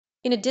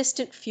In a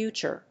distant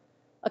future,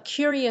 a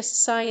curious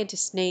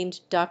scientist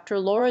named Dr.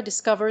 Laura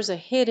discovers a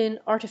hidden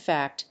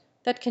artifact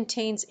that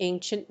contains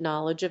ancient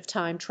knowledge of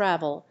time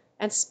travel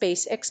and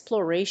space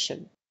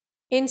exploration.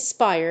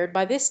 Inspired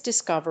by this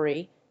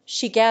discovery,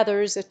 she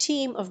gathers a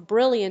team of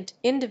brilliant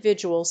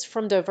individuals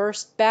from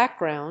diverse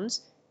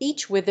backgrounds,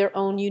 each with their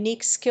own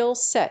unique skill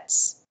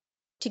sets.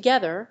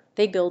 Together,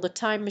 they build a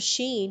time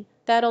machine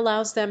that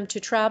allows them to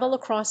travel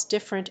across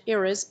different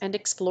eras and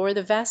explore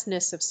the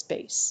vastness of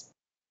space.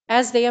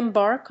 As they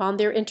embark on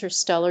their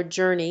interstellar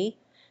journey,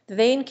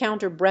 they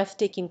encounter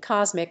breathtaking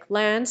cosmic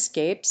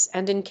landscapes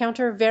and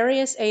encounter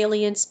various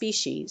alien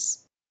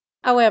species.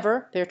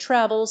 However, their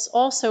travels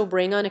also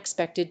bring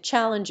unexpected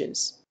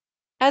challenges.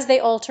 As they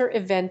alter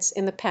events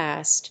in the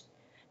past,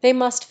 they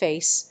must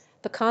face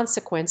the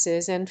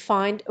consequences and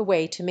find a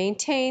way to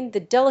maintain the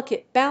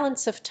delicate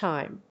balance of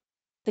time.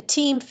 The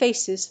team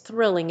faces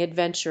thrilling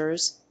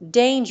adventures,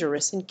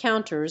 dangerous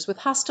encounters with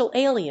hostile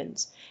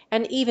aliens,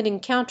 and even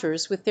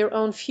encounters with their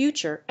own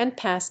future and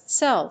past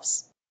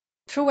selves.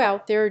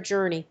 Throughout their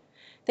journey,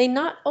 they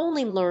not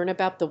only learn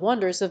about the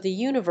wonders of the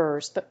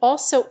universe, but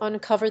also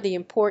uncover the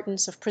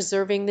importance of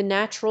preserving the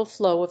natural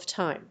flow of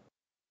time.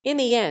 In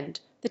the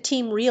end, the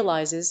team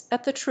realizes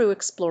that the true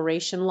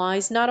exploration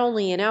lies not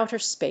only in outer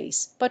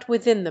space, but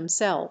within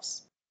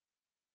themselves.